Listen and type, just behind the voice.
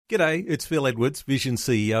G'day, it's Phil Edwards, Vision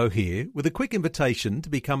CEO here, with a quick invitation to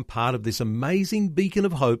become part of this amazing beacon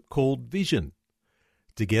of hope called Vision.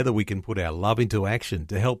 Together we can put our love into action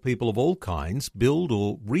to help people of all kinds build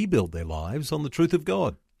or rebuild their lives on the truth of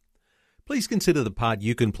God. Please consider the part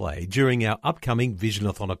you can play during our upcoming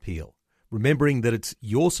Visionathon appeal, remembering that it's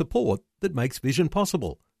your support that makes Vision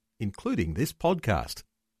possible, including this podcast.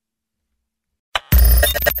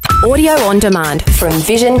 Audio on demand from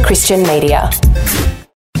Vision Christian Media.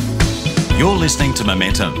 You're listening to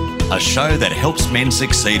Momentum, a show that helps men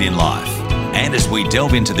succeed in life. And as we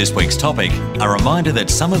delve into this week's topic, a reminder that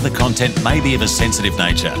some of the content may be of a sensitive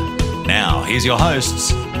nature. Now, here's your hosts,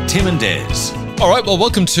 Tim and Des. All right, well,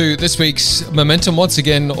 welcome to this week's Momentum. Once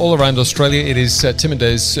again, all around Australia, it is Tim and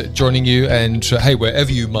Des joining you. And hey,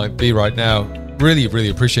 wherever you might be right now, really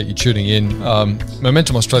appreciate you tuning in.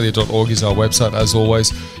 MomentumAustralia.org is our website, as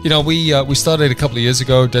always. You know, we started a couple of years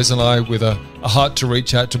ago, Des and I, with a heart to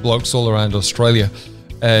reach out to blokes all around Australia.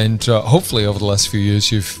 And hopefully over the last few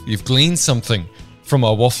years, you've gleaned something from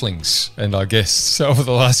our wafflings and our guests over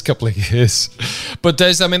the last couple of years. But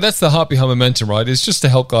Des, I mean, that's the heart behind Momentum, right? It's just to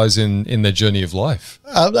help guys in their journey of life.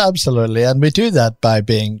 Absolutely. And we do that by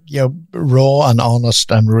being, raw and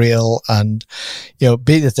honest and real and,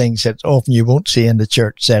 be the things that often you won't see in the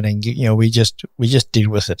church setting. We just deal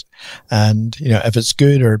with it. And, if it's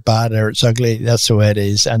good or bad or it's ugly, that's the way it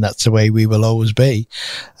is. And that's the way we will always be.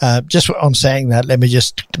 Just on saying that, let me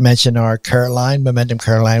just mention our care line, Momentum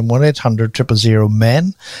Care Line,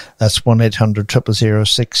 1-800-000-MEN. That's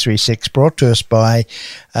 1-800-000-636, brought to us by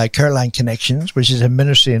Careline Connections, which is a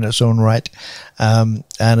ministry in its own right. And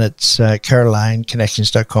it's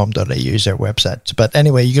carelineconnections.com.au is their website. But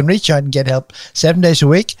anyway, you can reach out and get help 7 days a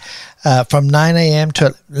week from 9 a.m.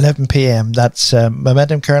 to 11 p.m. That's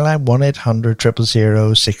Momentum Careline,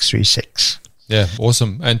 1-800-000-636. Yeah,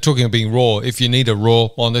 awesome. And talking of being raw, if you need a raw,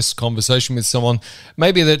 honest conversation with someone,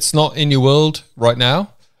 maybe that's not in your world right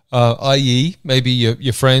now, i.e. maybe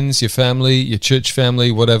your friends, your family, your church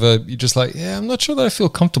family, whatever, you're just like, I'm not sure that I feel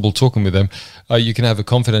comfortable talking with them. You can have a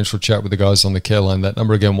confidential chat with the guys on the care line. That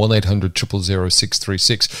number again,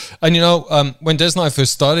 1-800-000-636. And when Des and I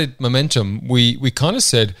first started Momentum, we kind of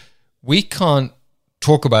said, we can't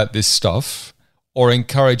talk about this stuff or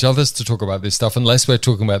encourage others to talk about this stuff unless we're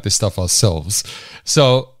talking about this stuff ourselves.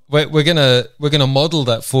 So we're gonna model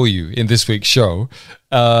that for you in this week's show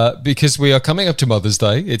because we are coming up to Mother's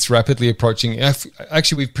Day. It's rapidly approaching.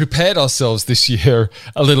 Actually, we've prepared ourselves this year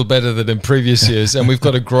a little better than in previous years, and we've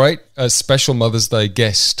got a great special Mother's Day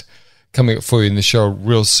guest coming up for you in the show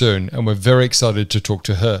real soon, and we're very excited to talk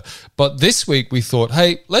to her. But this week we thought,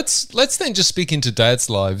 hey, let's then just speak into dads'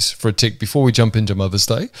 lives for a tick before we jump into Mother's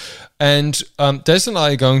Day. And Des and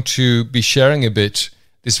I are going to be sharing a bit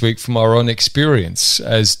this week from our own experience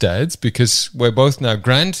as dads, because we're both now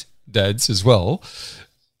granddads as well.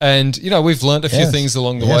 And, we've learned a few things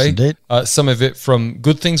along the way. Some of it from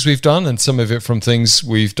good things we've done and some of it from things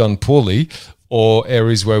we've done poorly or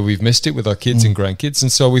areas where we've missed it with our kids and grandkids.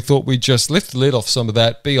 And so we thought we'd just lift the lid off some of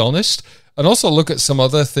that, be honest, and also look at some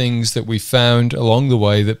other things that we found along the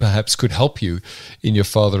way that perhaps could help you in your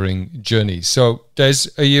fathering journey. So, Des,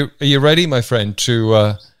 are you ready, my friend,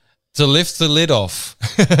 to lift the lid off?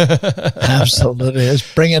 Absolutely.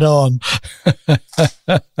 Let's bring it on.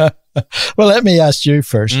 Well, let me ask you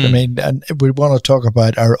first. I mean, and we want to talk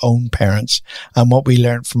about our own parents and what we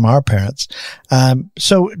learned from our parents.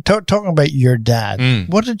 So talking about your dad,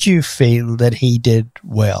 what did you feel that he did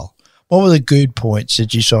well? What were the good points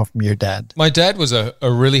that you saw from your dad? My dad was a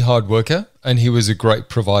really hard worker and he was a great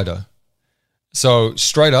provider. So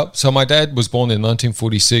straight up, my dad was born in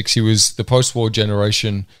 1946. He was the post-war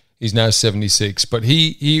generation. He's now 76, but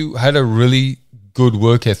he had a really good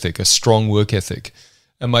work ethic, a strong work ethic.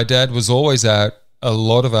 And my dad was always out a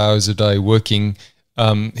lot of hours a day working.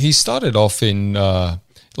 He started off in,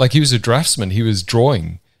 he was a draftsman. He was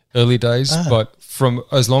drawing early days, but from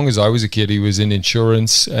as long as I was a kid, he was in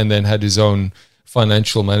insurance and then had his own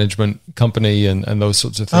financial management company and those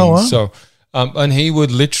sorts of things. Oh, wow. So, and he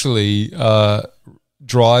would literally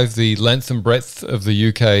drive the length and breadth of the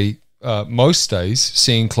UK most days,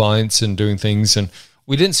 seeing clients and doing things. And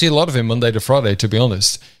we didn't see a lot of him Monday to Friday, to be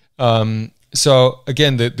honest. So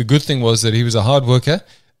again, the good thing was that he was a hard worker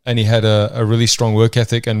and he had a really strong work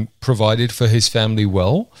ethic and provided for his family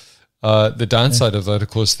well. The downside of that, of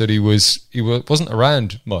course, that he wasn't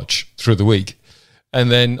around much through the week.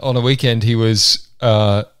 And then on a weekend, he was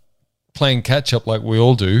playing catch up like we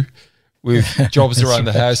all do, with jobs around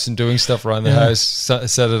the house and doing stuff around the house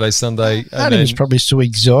Saturday, Sunday. And he was probably so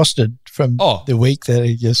exhausted from the week that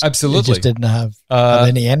he just didn't have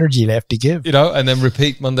any energy left to give. And then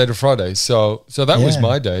repeat Monday to Friday. So that was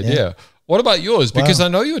my dad. Yeah. What about yours? Because I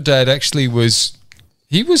know your dad actually wasn't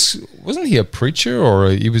he a preacher, or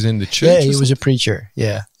he was in the church? Yeah, he was a preacher.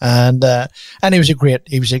 Yeah, and he was a great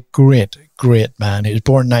man. He was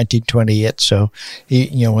born in 1928, so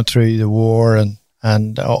he went through the war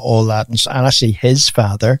and all that. And actually, his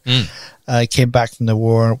father came back from the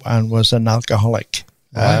war and was an alcoholic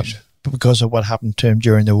because of what happened to him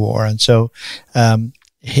during the war, and so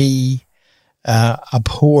he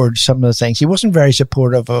abhorred some of the things. He wasn't very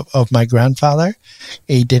supportive of my grandfather.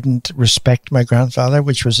 He didn't respect my grandfather,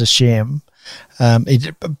 which was a shame.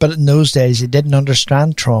 But in those days, he didn't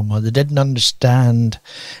understand trauma. They didn't understand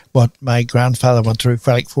what my grandfather went through.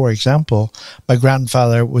 Like, for example, my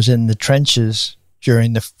grandfather was in the trenches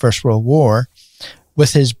during the First World War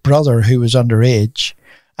with his brother, who was underage,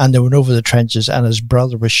 and they went over the trenches, and his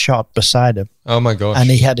brother was shot beside him. Oh my gosh.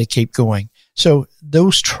 And he had to keep going. So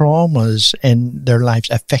those traumas in their lives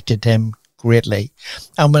affected him greatly.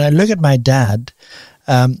 And when I look at my dad,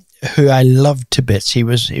 who I loved to bits, he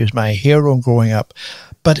was my hero growing up.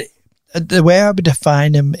 But the way I would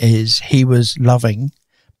define him is he was loving,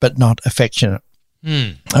 but not affectionate.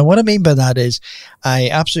 And what I mean by that is I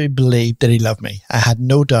absolutely believed that he loved me. I had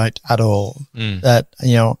no doubt at all that,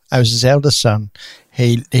 I was his eldest son.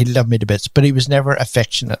 He loved me to bits, but he was never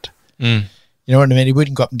affectionate. You know what I mean? He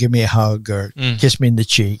wouldn't go up and give me a hug or kiss me in the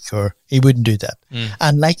cheek, or he wouldn't do that.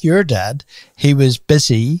 And like your dad, he was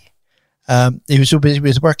busy. He was so busy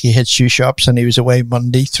with work. He had shoe shops, and he was away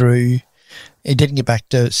Monday through. He didn't get back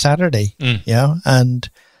to Saturday, and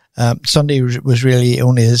Sunday was really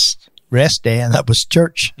only his rest day, and that was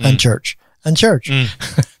church and church and church.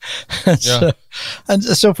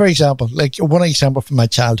 So, for example, like one example from my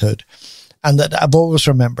childhood, and that I've always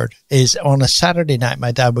remembered, is on a Saturday night,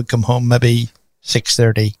 my dad would come home maybe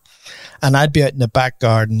 6:30, and I'd be out in the back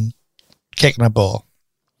garden kicking a ball.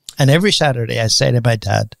 And every Saturday I'd say to my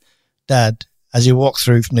dad, as he walked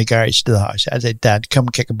through from the garage to the house, I'd say, Dad, come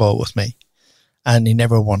kick a ball with me. And he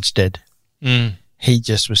never once did. He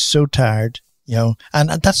just was so tired, and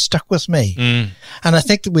that stuck with me. And I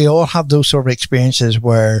think that we all have those sort of experiences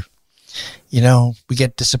where, we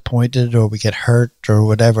get disappointed or we get hurt or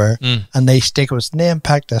whatever, and they stick with us and they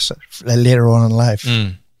impact us later on in life.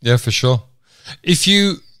 Yeah, for sure. If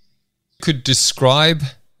you could describe,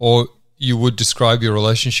 or you would describe your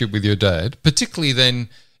relationship with your dad, particularly then,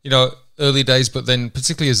 early days, but then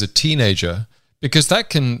particularly as a teenager, because that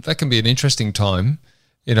can be an interesting time,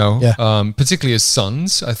 particularly as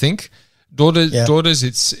sons, I think. Daughters,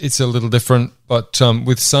 it's a little different, but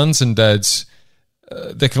with sons and dads,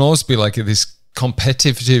 there can always be like this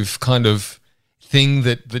competitive kind of thing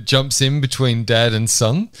that jumps in between dad and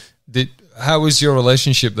son. How was your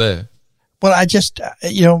relationship there? Well, I just,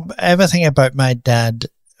 everything about my dad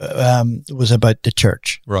was about the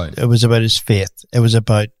church. Right. It was about his faith. It was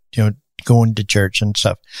about, going to church and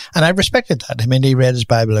stuff. And I respected that. I mean, he read his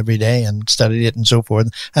Bible every day and studied it and so forth.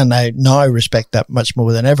 And I now respect that much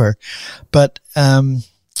more than ever. But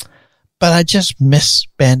I just miss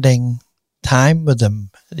spending time with him,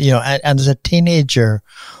 and as a teenager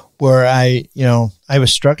where I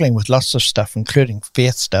was struggling with lots of stuff, including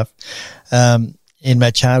faith stuff, in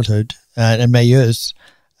my childhood and in my youth.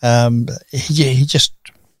 He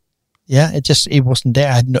wasn't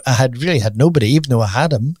there. I had really had nobody, even though I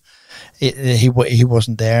had him. He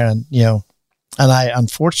wasn't there, and and I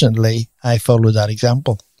unfortunately I followed that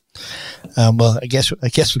example. Well, I guess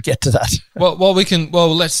we'll get to that.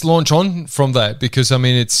 Well, let's launch on from that, because I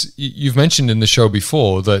mean, you've mentioned in the show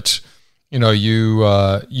before that you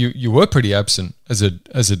were pretty absent as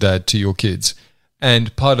a dad to your kids,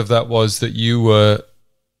 and part of that was that you were,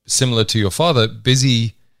 similar to your father,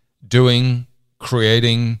 busy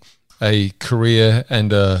creating a career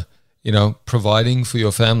and providing for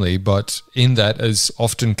your family. But in that, as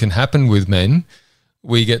often can happen with men,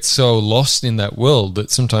 we get so lost in that world that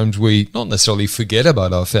sometimes we not necessarily forget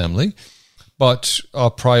about our family, but our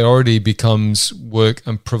priority becomes work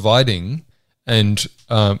and providing, and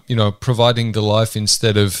providing the life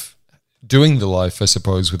instead of doing the life, I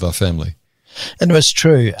suppose, with our family. And it's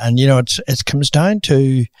true. And it comes down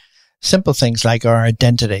to simple things like our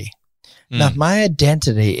identity. Now, my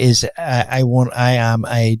identity is I am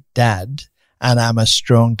a dad, and I'm a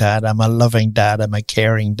strong dad. I'm a loving dad. I'm a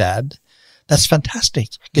caring dad. That's fantastic,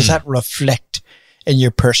 because that reflect in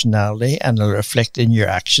your personality and it'll reflect in your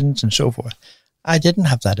actions and so forth. I didn't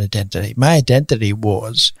have that identity. My identity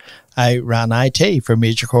was I ran IT for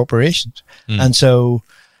major corporations. And so,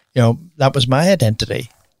 that was my identity.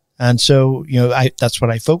 And so, that's what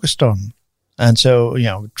I focused on. And so,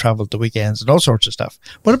 traveled the weekends and all sorts of stuff.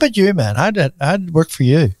 What about you, man? How did it work for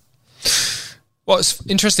you? Well, it's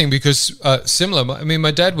interesting because similar. I mean,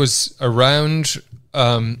 my dad was around,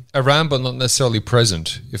 but not necessarily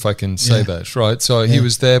present, if I can say that, right? So he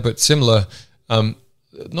was there, but similar.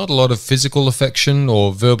 Not a lot of physical affection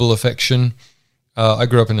or verbal affection. I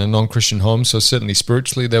grew up in a non-Christian home, so certainly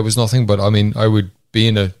spiritually there was nothing. But I mean, I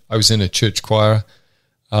was in a church choir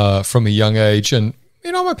from a young age, and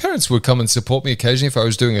my parents would come and support me occasionally if I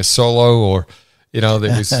was doing a solo, or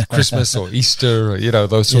there was Christmas or Easter, or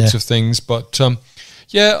those sorts of things. But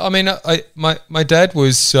I mean, my dad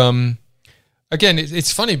was again.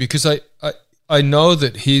 It's funny because I know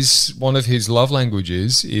that one of his love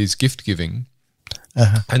languages is gift giving,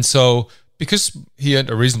 and so because he earned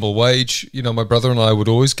a reasonable wage, my brother and I would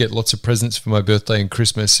always get lots of presents for my birthday and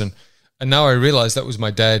Christmas, and now I realize that was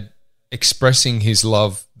my dad expressing his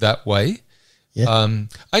love that way. Yeah. And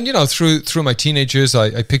through my teenage years,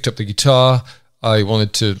 I picked up the guitar. I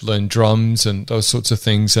wanted to learn drums and those sorts of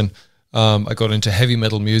things, and I got into heavy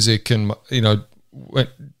metal music, and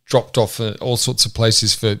dropped off at all sorts of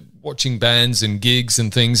places for watching bands and gigs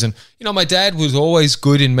and things. And my dad was always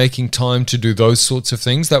good in making time to do those sorts of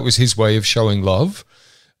things. That was his way of showing love.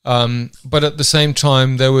 But at the same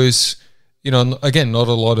time, there was, again, not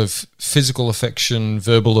a lot of physical affection,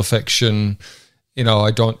 verbal affection.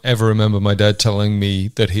 I don't ever remember my dad telling me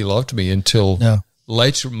that he loved me until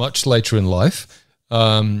much later in life.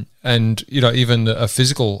 And, even a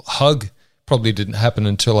physical hug probably didn't happen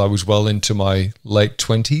until I was well into my late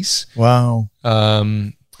 20s. Wow.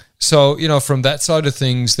 So, from that side of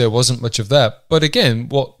things, there wasn't much of that. But again,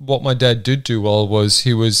 what my dad did do well was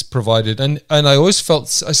he was provided, and I always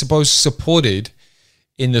felt, I suppose, supported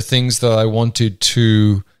in the things that I wanted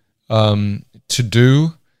to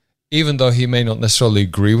do, even though he may not necessarily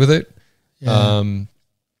agree with it. Yeah.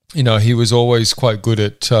 He was always quite good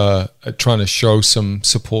at trying to show some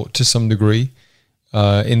support to some degree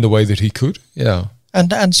in the way that he could. Yeah.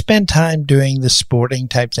 And spend time doing the sporting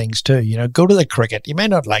type things too. Go to the cricket. You may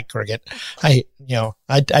not like cricket. I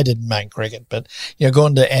didn't mind cricket, but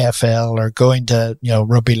going to AFL or going to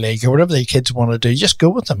rugby league or whatever the kids want to do, just go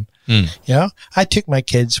with them. I took my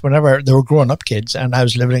kids whenever they were growing up kids, and I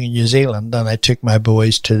was living in New Zealand, and I took my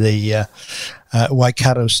boys to the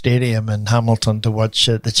Waikato Stadium in Hamilton to watch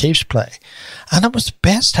the Chiefs play, and it was the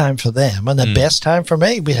best time for them and the best time for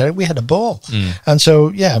me. We had a ball, and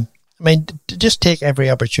so I mean, just take every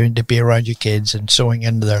opportunity to be around your kids and sowing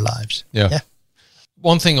into their lives. Yeah.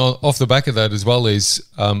 One thing off the back of that as well is,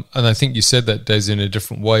 and I think you said that, Des, in a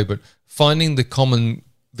different way, but finding the common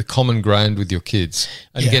ground with your kids.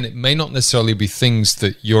 And again, it may not necessarily be things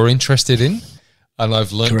that you're interested in. And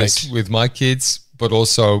I've learned this with my kids, but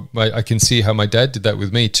also I can see how my dad did that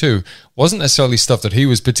with me too. Wasn't necessarily stuff that he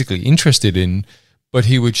was particularly interested in, but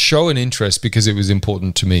he would show an interest because it was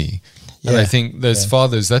important to me. And I think as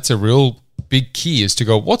fathers, that's a real big key, is to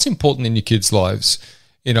go, what's important in your kids' lives?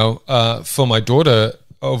 For my daughter,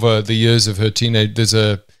 over the years of her teenage, there's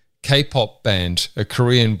a K-pop band, a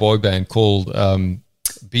Korean boy band called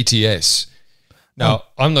BTS. Now,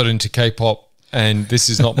 I'm not into K-pop, and this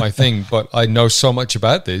is not my thing, but I know so much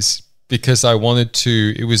about this because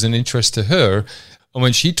it was an interest to her. And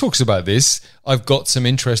when she talks about this, I've got some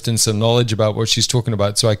interest and some knowledge about what she's talking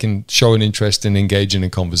about, so I can show an interest and engage in a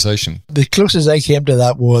conversation. The closest I came to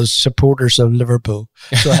that was supporters of Liverpool.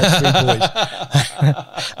 So I had 3 boys.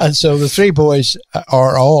 And so the 3 boys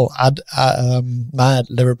are all mad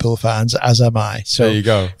Liverpool fans, as am I. So there you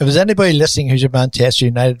go. If there's anybody listening who's a Manchester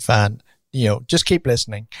United fan, just keep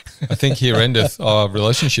listening. I think here endeth our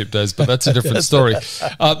relationship, Des, but that's a different story.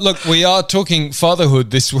 Look, we are talking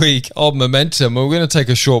fatherhood this week on Momentum. We're going to take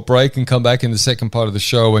a short break and come back in the second part of the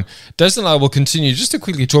show. And Des and I will continue just to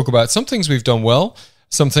quickly talk about some things we've done well,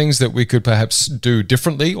 some things that we could perhaps do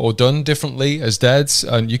differently or done differently as dads.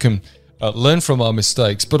 And you can learn from our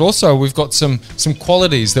mistakes. But also we've got some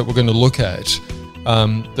qualities that we're going to look at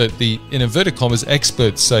that the, in inverted commas,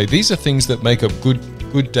 experts say these are things that make up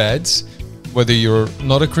good dads. Whether you're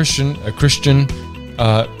not a Christian,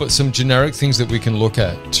 but some generic things that we can look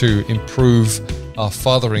at to improve our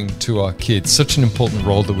fathering to our kids. Such an important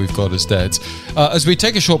role that we've got as dads. As we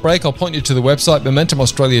take a short break, I'll point you to the website,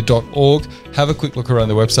 momentumaustralia.org. Have a quick look around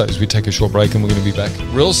the website as we take a short break, and we're going to be back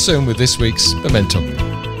real soon with this week's Momentum.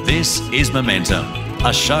 This is Momentum,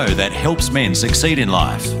 a show that helps men succeed in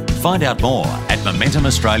life. Find out more at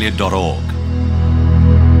momentumaustralia.org.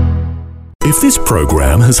 If this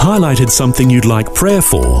program has highlighted something you'd like prayer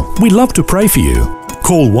for, we'd love to pray for you.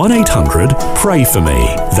 Call 1-800-PRAY-FOR-ME.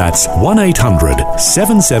 That's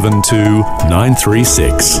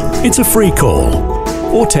 1-800-772-936. It's a free call.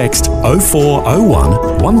 or text 0401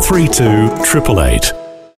 132 888.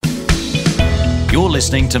 You're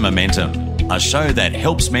listening to Momentum, a show that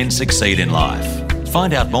helps men succeed in life.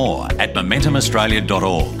 Find out more at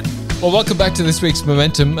momentumaustralia.org. Well, welcome back to this week's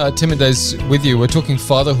Momentum. Tim and Des with you. We're talking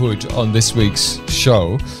fatherhood on this week's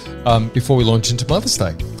show before we launch into Mother's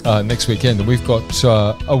Day next weekend. And we've got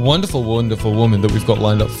a wonderful, wonderful woman that we've got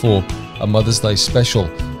lined up for a Mother's Day special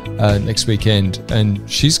next weekend. And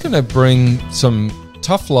she's going to bring some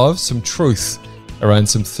tough love, some truth around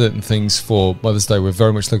some certain things for Mother's Day. We're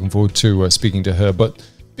very much looking forward to speaking to her. But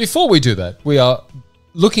before we do that, we are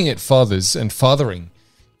looking at fathers and fathering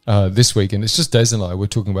this week, and it's just Des and I we're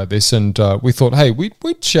talking about this, and we thought, hey, we'd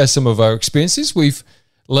share some of our experiences. We've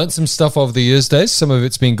learned some stuff over the years, Des. Some of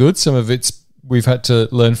it's been good, some of it's we've had to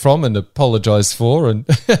learn from and apologize for. And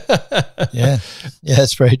yeah,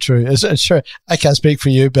 it's very true. It's sure, I can't speak for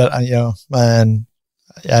you, but man,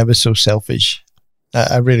 I was so selfish.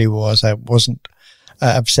 I really was. I wasn't.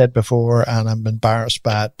 I've said before, and I'm embarrassed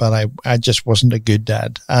by it, but I just wasn't a good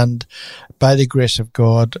dad. And by the grace of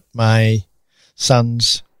God, my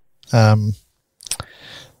sons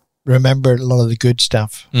remember a lot of the good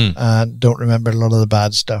stuff and don't remember a lot of the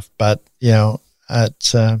bad stuff. But it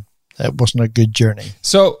wasn't a good journey.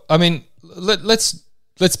 So, I mean, let's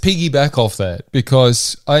piggyback off that,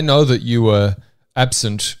 because I know that you were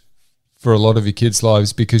absent for a lot of your kids'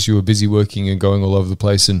 lives because you were busy working and going all over the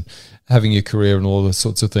place and having your career and all those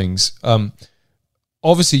sorts of things.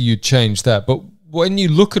 Obviously, you changed that. But when you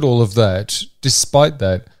look at all of that, despite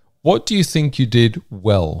that, what do you think you did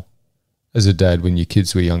well as a dad when your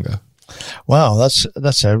kids were younger? Wow,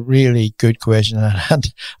 that's a really good question.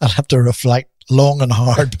 I'd have to reflect long and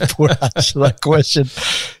hard before I answer that question.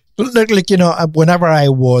 Look, whenever I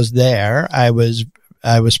was there, I was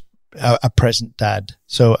a present dad.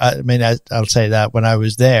 So, I mean, I'll say that when I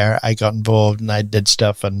was there, I got involved and I did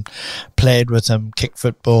stuff and played with them, kicked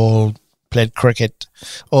football, played cricket,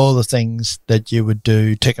 all the things that you would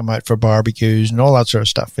do, take them out for barbecues and all that sort of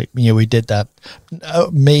stuff. We did that,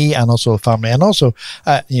 me and also the family, and also,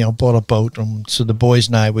 bought a boat. And so the boys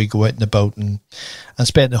and I, we go out in the boat and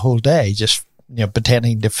spend the whole day just,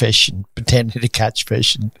 pretending to fish and pretending to catch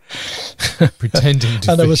fish and pretending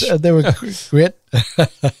to fish. They were great.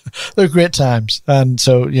 They were great times. And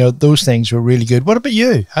so, those things were really good. What about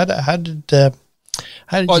you? How did you go?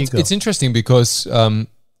 It's interesting because,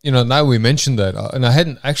 now we mentioned that, and I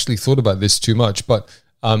hadn't actually thought about this too much, but,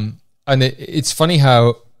 it's funny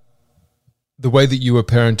how the way that you were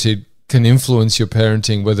parented can influence your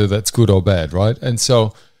parenting, whether that's good or bad, right? And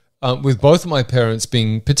so, with both of my parents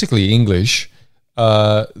being particularly English,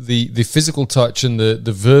 the physical touch and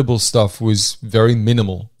the verbal stuff was very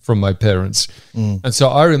minimal from my parents. And so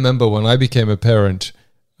I remember when I became a parent,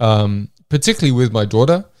 particularly with my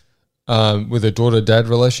daughter, with a daughter-dad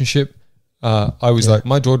relationship, I was like,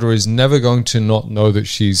 my daughter is never going to not know that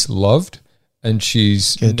she's loved, and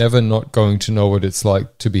she's never not going to know what it's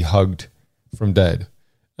like to be hugged from dad.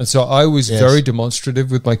 And so I was very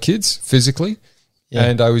demonstrative with my kids physically,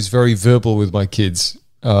 and I was very verbal with my kids,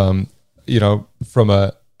 from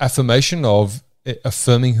a affirmation of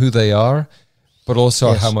affirming who they are, but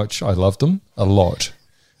also how much I loved them a lot.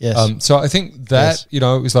 Yes. So I think that, it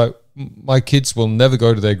was like, my kids will never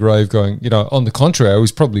go to their grave going, on the contrary, I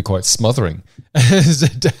was probably quite smothering as a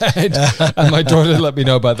dad. And my daughter let me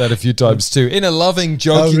know about that a few times too, in a loving,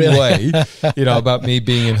 joking way, about me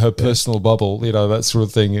being in her personal bubble, that sort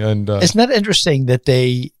of thing. And isn't that interesting that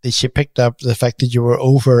she picked up the fact that you were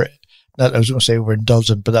I was going to say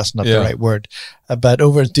overindulgent, but that's not the right word, but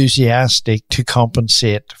over enthusiastic to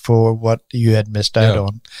compensate for what you had missed out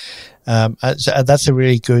on. That's a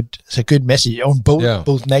really good, message on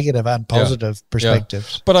both negative and positive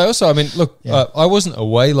perspectives. Yeah. But I also, I wasn't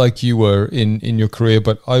away like you were in your career,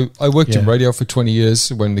 but I worked in radio for 20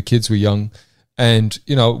 years when the kids were young. And,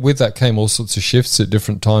 with that came all sorts of shifts at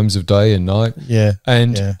different times of day and night. Yeah.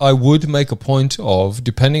 And I would make a point of,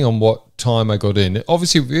 depending on what time I got in,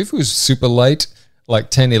 obviously if it was super late,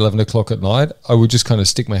 like 10, 11 o'clock at night, I would just kind of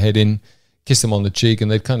stick my head in, kiss them on the cheek, and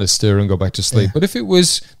they'd kind of stir and go back to sleep. But if it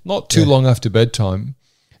was not too long after bedtime,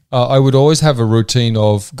 I would always have a routine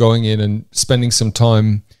of going in and spending some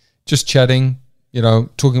time just chatting,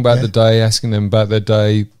 talking about the day, asking them about their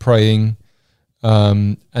day, praying,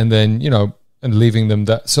 and then, and leaving them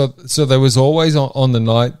that. So there was always on the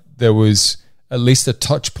night, there was at least a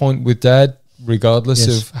touch point with dad, regardless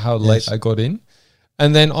of how late I got in.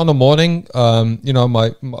 And then on a morning,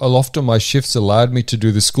 often my shifts allowed me to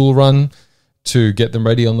do the school run, to get them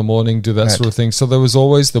ready on the morning, do that sort of thing. So there was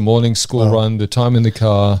always the morning school run, the time in the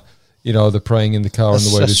car, the praying in the car on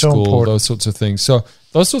the way to school, those sorts of things. So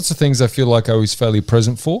Those sorts of things I feel like I was fairly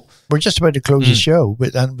present for. We're just about to close the show,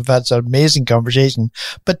 and we've had some amazing conversation.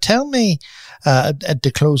 But tell me,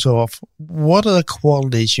 to close off, what are the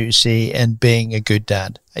qualities you see in being a good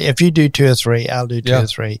dad? If you do 2 or 3, I'll do 2 or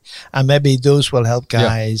 3. And maybe those will help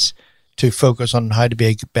guys to focus on how to be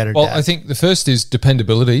a better dad. Well, I think the first is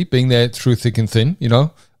dependability, being there through thick and thin,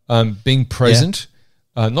 being present.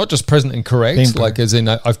 Not just present and correct, like as in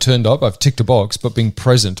I've turned up, I've ticked a box, but being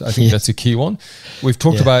present, I think that's a key one. We've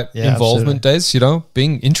talked about involvement, Des,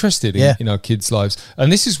 being interested in our kids' lives.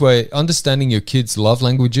 And this is where understanding your kids' love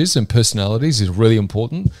languages and personalities is really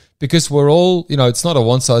important, because we're all, it's not a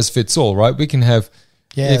one-size-fits-all, right? We can have,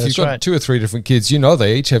 if you've got 2 or 3 different kids,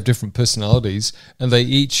 they each have different personalities and they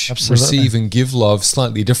each receive and give love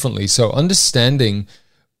slightly differently. So understanding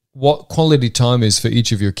what quality time is for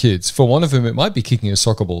each of your kids. For one of them, it might be kicking a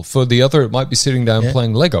soccer ball. For the other, it might be sitting down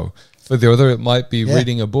playing Lego. For the other, it might be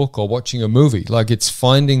reading a book or watching a movie. Like, it's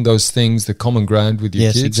finding those things, the common ground with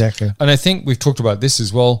your kids. Exactly. And I think we've talked about this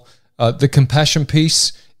as well. The compassion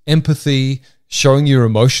piece, empathy, showing your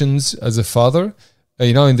emotions as a father.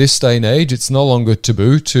 In this day and age, it's no longer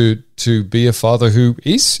taboo to be a father who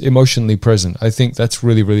is emotionally present. I think that's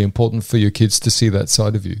really, really important for your kids to see that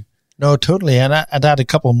side of you. No, totally. And I'd add a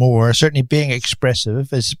couple more. Certainly being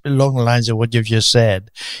expressive is along the lines of what you've just said.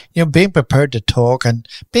 Being prepared to talk and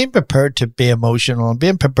being prepared to be emotional and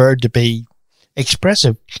being prepared to be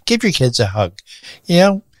expressive. Give your kids a hug.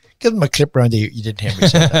 Give them a clip around the ear. You didn't hear me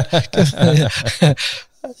say that.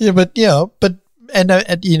 And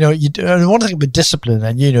one thing about discipline,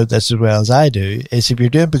 and this as well as I do, is if you're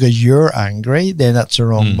doing it because you're angry, then that's the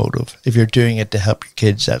wrong motive. If you're doing it to help your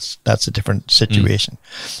kids, that's a different situation.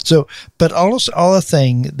 So, but also other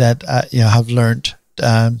thing that have learned,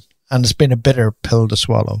 and it's been a bitter pill to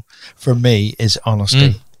swallow for me, is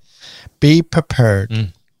honesty. Be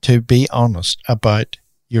prepared to be honest about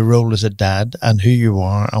your role as a dad and who you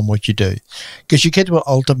are and what you do. Because your kids will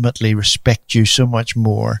ultimately respect you so much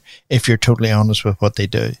more if you're totally honest with what they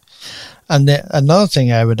do. And another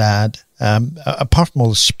thing I would add, apart from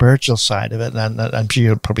all the spiritual side of it, and I'm sure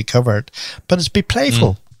you'll probably cover it, but it's be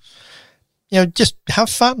playful. Just have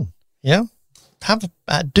fun.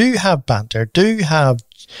 Do have banter. Do have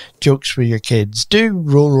jokes for your kids. Do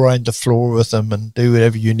roll around the floor with them and do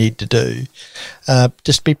whatever you need to do.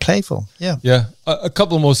 Just be playful. Yeah. A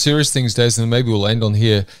couple of more serious things, Des, and maybe we'll end on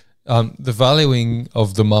here. The valuing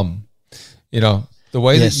of the mum. The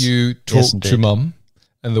way that you talk to mum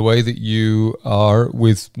and the way that you are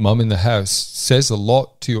with mum in the house says a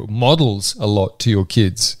lot models a lot to your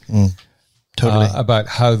kids. Totally. About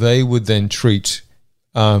how they would then treat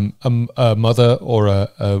a mother or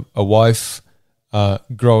a wife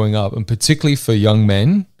growing up, and particularly for young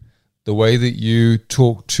men, the way that you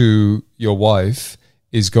talk to your wife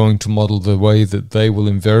is going to model the way that they will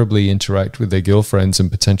invariably interact with their girlfriends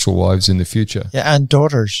and potential wives in the future. Yeah, and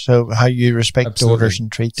daughters. So how you respect daughters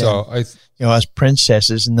and treat them, as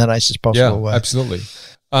princesses in the nicest possible way. Absolutely.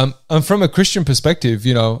 And from a Christian perspective,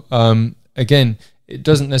 again, it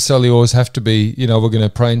doesn't necessarily always have to be, we're going to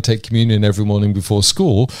pray and take communion every morning before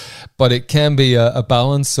school, but it can be a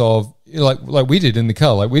balance of, like we did in the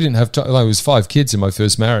car. Like, we didn't have time. It was 5 kids in my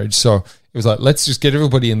first marriage, so it was like, let's just get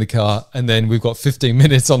everybody in the car, and then we've got 15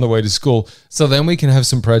 minutes on the way to school, so then we can have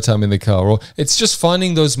some prayer time in the car. Or it's just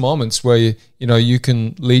finding those moments where you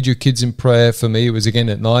can lead your kids in prayer. For me, it was again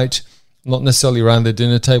at night, not necessarily around the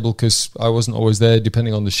dinner table because I wasn't always there,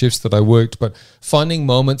 depending on the shifts that I worked, but finding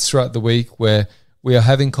moments throughout the week where we are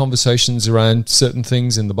having conversations around certain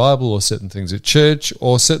things in the Bible or certain things at church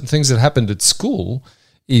or certain things that happened at school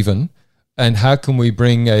even, and how can we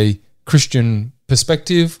bring a Christian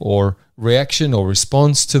perspective or reaction or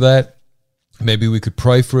response to that. Maybe we could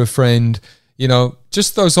pray for a friend,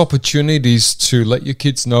 just those opportunities to let your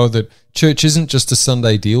kids know that church isn't just a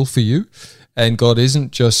Sunday deal for you, and God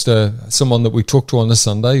isn't just someone that we talk to on a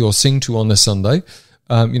Sunday or sing to on a Sunday.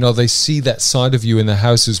 They see that side of you in the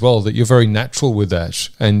house as well, that you're very natural with that.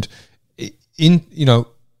 And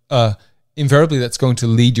invariably that's going to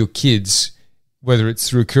lead your kids, whether it's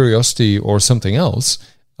through curiosity or something else,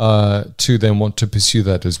 to then want to pursue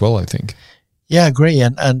that as well, I think. Yeah, I agree.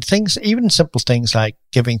 And things, even simple things like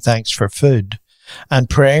giving thanks for food and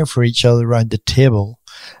praying for each other around the table,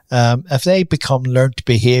 if they become learned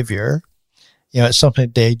behavior, it's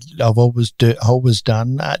something they have always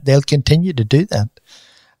done, they'll continue to do that.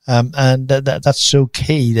 And that's so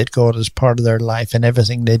key, that God is part of their life and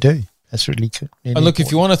everything they do. That's really good. Really and look, important.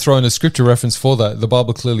 If you want to throw in a scripture reference for that, the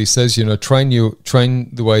Bible clearly says, train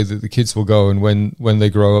the way that the kids will go, and when they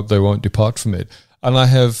grow up, they won't depart from it. And I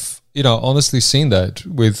have, honestly seen that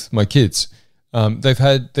with my kids. They've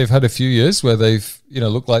had a few years where they've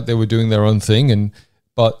looked like they were doing their own thing,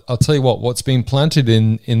 but I'll tell you what's been planted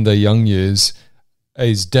in their young years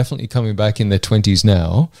is definitely coming back in their 20s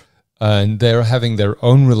now, and they're having their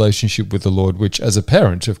own relationship with the Lord, which as a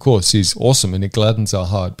parent, of course, is awesome, and it gladdens our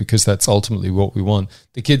heart because that's ultimately what we want.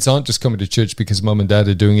 The kids aren't just coming to church because mum and dad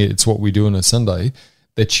are doing it. It's what we do on a Sunday.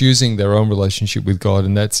 They're choosing their own relationship with God,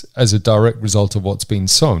 and that's as a direct result of what's been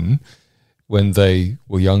sown when they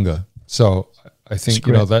were younger. So I think,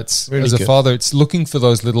 that's really as a father, it's looking for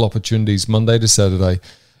those little opportunities Monday to Saturday,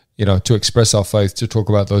 to express our faith, to talk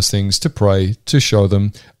about those things, to pray, to show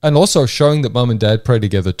them. And also showing that mum and dad pray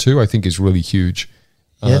together too, I think is really huge.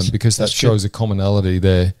 Because that shows a commonality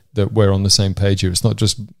there that we're on the same page here. It's not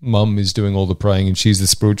just mum is doing all the praying and she's the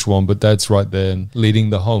spiritual one, but dad's right there and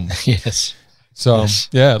leading the home. Yes. So,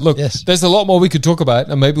 there's a lot more we could talk about,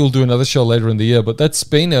 and maybe we'll do another show later in the year, but that's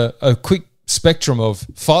been a quick spectrum of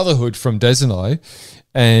fatherhood from Des and I.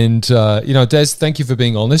 And, Des, thank you for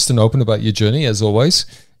being honest and open about your journey, as always.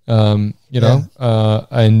 And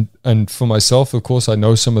for myself, of course, I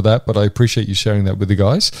know some of that, but I appreciate you sharing that with the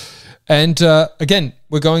guys. And again,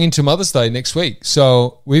 we're going into Mother's Day next week.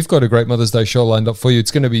 So we've got a great Mother's Day show lined up for you.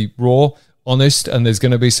 It's going to be raw, honest, and there's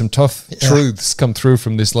going to be some tough truths come through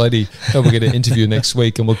from this lady that we're going to interview next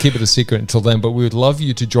week, and we'll keep it a secret until then. But we would love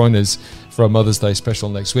you to join us for a Mother's Day special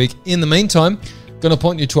next week. In the meantime, going to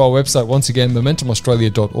point you to our website once again,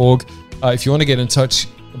 momentumaustralia.org. If you want to get in touch,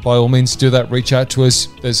 by all means do that. Reach out to us.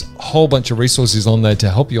 There's a whole bunch of resources on there to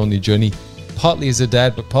help you on your journey, partly as a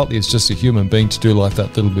dad, but partly as just a human being to do life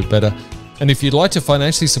that little bit better. And if you'd like to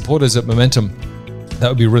financially support us at Momentum, that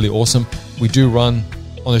would be really awesome. We do run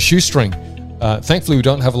on a shoestring. Thankfully, we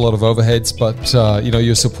don't have a lot of overheads, but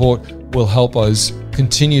your support will help us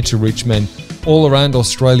continue to reach men all around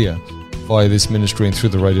Australia via this ministry and through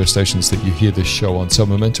the radio stations that you hear this show on. So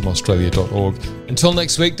momentumaustralia.org. Until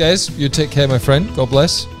next week, Des, you take care, my friend. God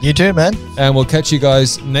bless. You too, man. And we'll catch you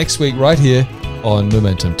guys next week right here on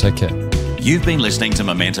Momentum. Take care. You've been listening to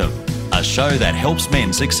Momentum, a show that helps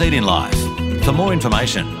men succeed in life. For more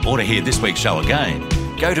information or to hear this week's show again,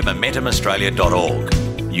 go to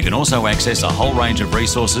momentumaustralia.org. You can also access a whole range of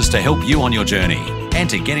resources to help you on your journey and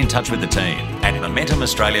to get in touch with the team at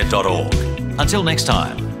momentumaustralia.org. Until next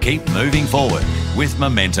time, keep moving forward with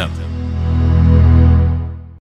Momentum.